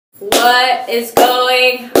What is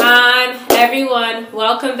going on, everyone?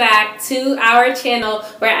 Welcome back to our channel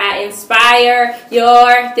where I inspire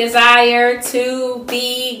your desire to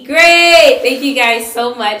be great. Thank you guys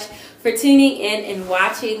so much for tuning in and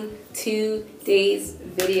watching today's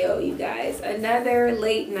video, you guys. Another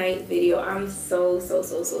late night video. I'm so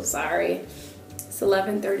sorry. It's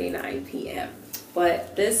 11:39 p.m.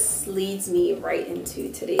 But this leads me right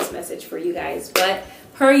into today's message for you guys. But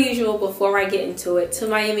per usual, before I get into it, to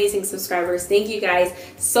my amazing subscribers, thank you guys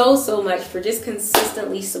so much for just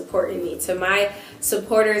consistently supporting me. To my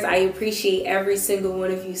supporters, I appreciate every single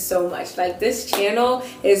one of you so much. Like, this channel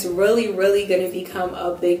is really going to become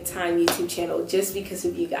a big time YouTube channel just because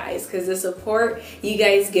of you guys, because the support you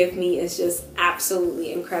guys give me is just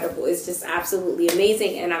absolutely incredible. It's just absolutely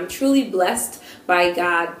amazing, and I'm truly blessed by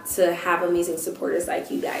God to have amazing supporters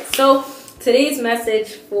like you guys. So today's message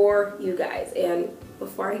for you guys, and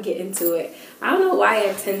before I get into it, I don't know why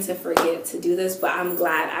I tend to forget to do this, but I'm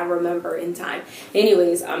glad I remember in time.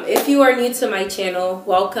 Anyways, if you are new to my channel,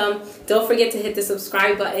 welcome. Don't forget to hit the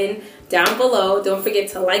subscribe button down below. Don't forget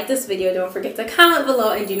to like this video. Don't forget to comment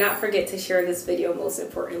below, and do not forget to share this video, most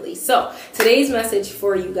importantly. So today's message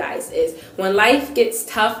for you guys is, when life gets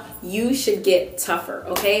tough, you should get tougher,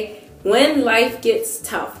 okay? When life gets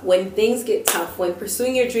tough, when things get tough, when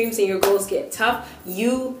pursuing your dreams and your goals get tough,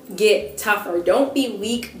 you get tougher. Don't be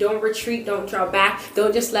weak. Don't retreat. Don't draw back.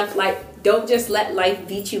 Don't just let life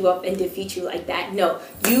beat you up and defeat you like that. No,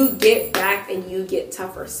 you get back and you get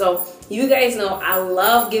tougher. So you guys know I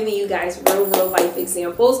love giving you guys real life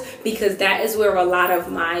examples, because that is where a lot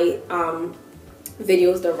of my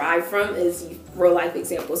videos derive from, is real life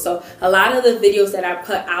examples. So a lot of the videos that I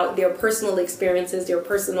put out, they're personal experiences, they're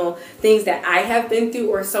personal things that I have been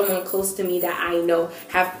through, or someone close to me that I know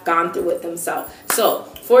have gone through it themselves. So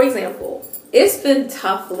for example, it's been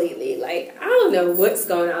tough lately. Like, I don't know what's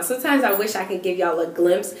going on. Sometimes I wish I could give y'all a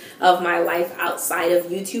glimpse of my life outside of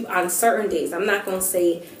YouTube on certain days. I'm not gonna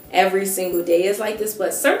say every single day is like this,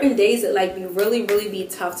 but certain days it like be really be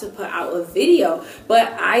tough to put out a video.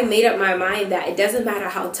 But I made up my mind that it doesn't matter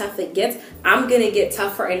how tough it gets, I'm gonna get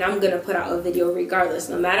tougher and I'm gonna put out a video regardless.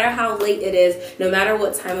 No matter how late it is, no matter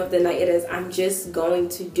what time of the night it is, I'm just going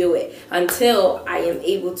to do it until I am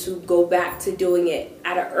able to go back to doing it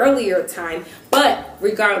at an earlier time. But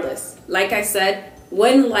regardless, like I said,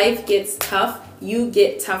 when life gets tough, you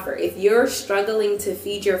get tougher. If you're struggling to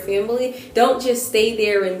feed your family, don't just stay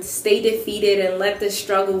there and stay defeated and let the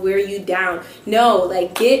struggle wear you down. No,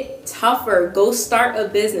 like, get tougher. Go start a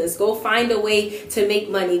business. Go find a way to make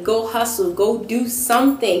money. Go hustle. Go do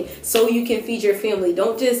something so you can feed your family.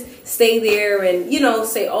 Don't just stay there and,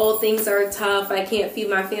 say, oh, things are tough, I can't feed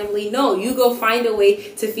my family. No, you go find a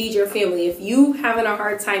way to feed your family. If you having a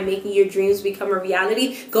hard time making your dreams become a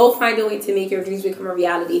reality, go find a way to make your dreams become a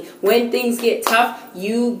reality. When things get tough,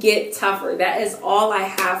 you get tougher. That is all I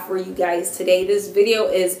have for you guys today. This video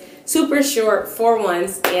is super short for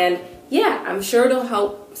once, and yeah, I'm sure it'll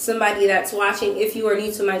help somebody that's watching. If you are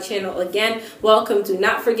new to my channel, again, welcome. Do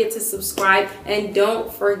not forget to subscribe, and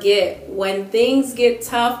don't forget, when things get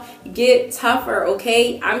tough, get tougher,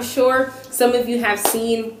 okay? I'm sure some of you have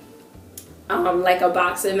seen like a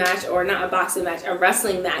boxing match, or not a boxing match, a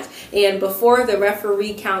wrestling match, and before the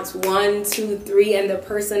referee counts 1, 2, 3 and the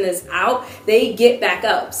person is out, they get back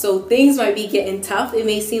up. So things might be getting tough. It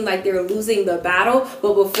may seem like they're losing the battle,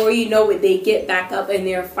 but before you know it, they get back up and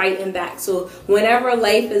they're fighting back. So whenever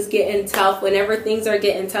life is getting tough, whenever things are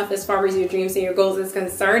getting tough as far as your dreams and your goals is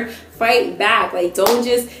concerned, fight back. Like, don't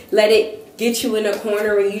just let it get you in a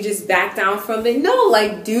corner and you just back down from it. No,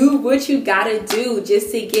 like, do what you gotta do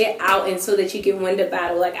just to get out, and so that you can win the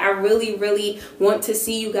battle. Like, I really want to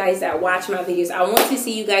see you guys that watch my videos. I want to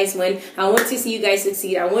see you guys win. I want to see you guys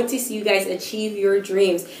succeed. I want to see you guys achieve your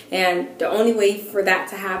dreams. And the only way for that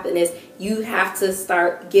to happen is you have to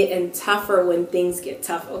start getting tougher when things get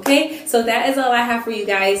tough, okay? So that is all I have for you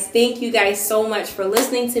guys. Thank you guys so much for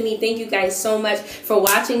listening to me. Thank you guys so much for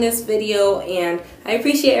watching this video, and I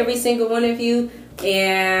appreciate every single one of you,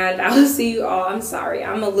 and I will see you all. I'm sorry,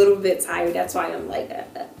 I'm a little bit tired. That's why I'm like,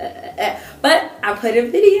 but I put a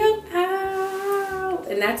video out,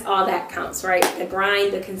 and that's all that counts, right? The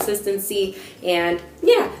grind, the consistency, and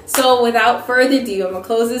yeah. So without further ado, I'm gonna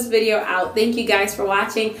close this video out. Thank you guys for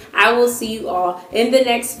watching. I will see you all in the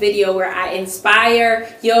next video where I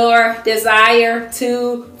inspire your desire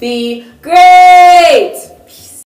to be great.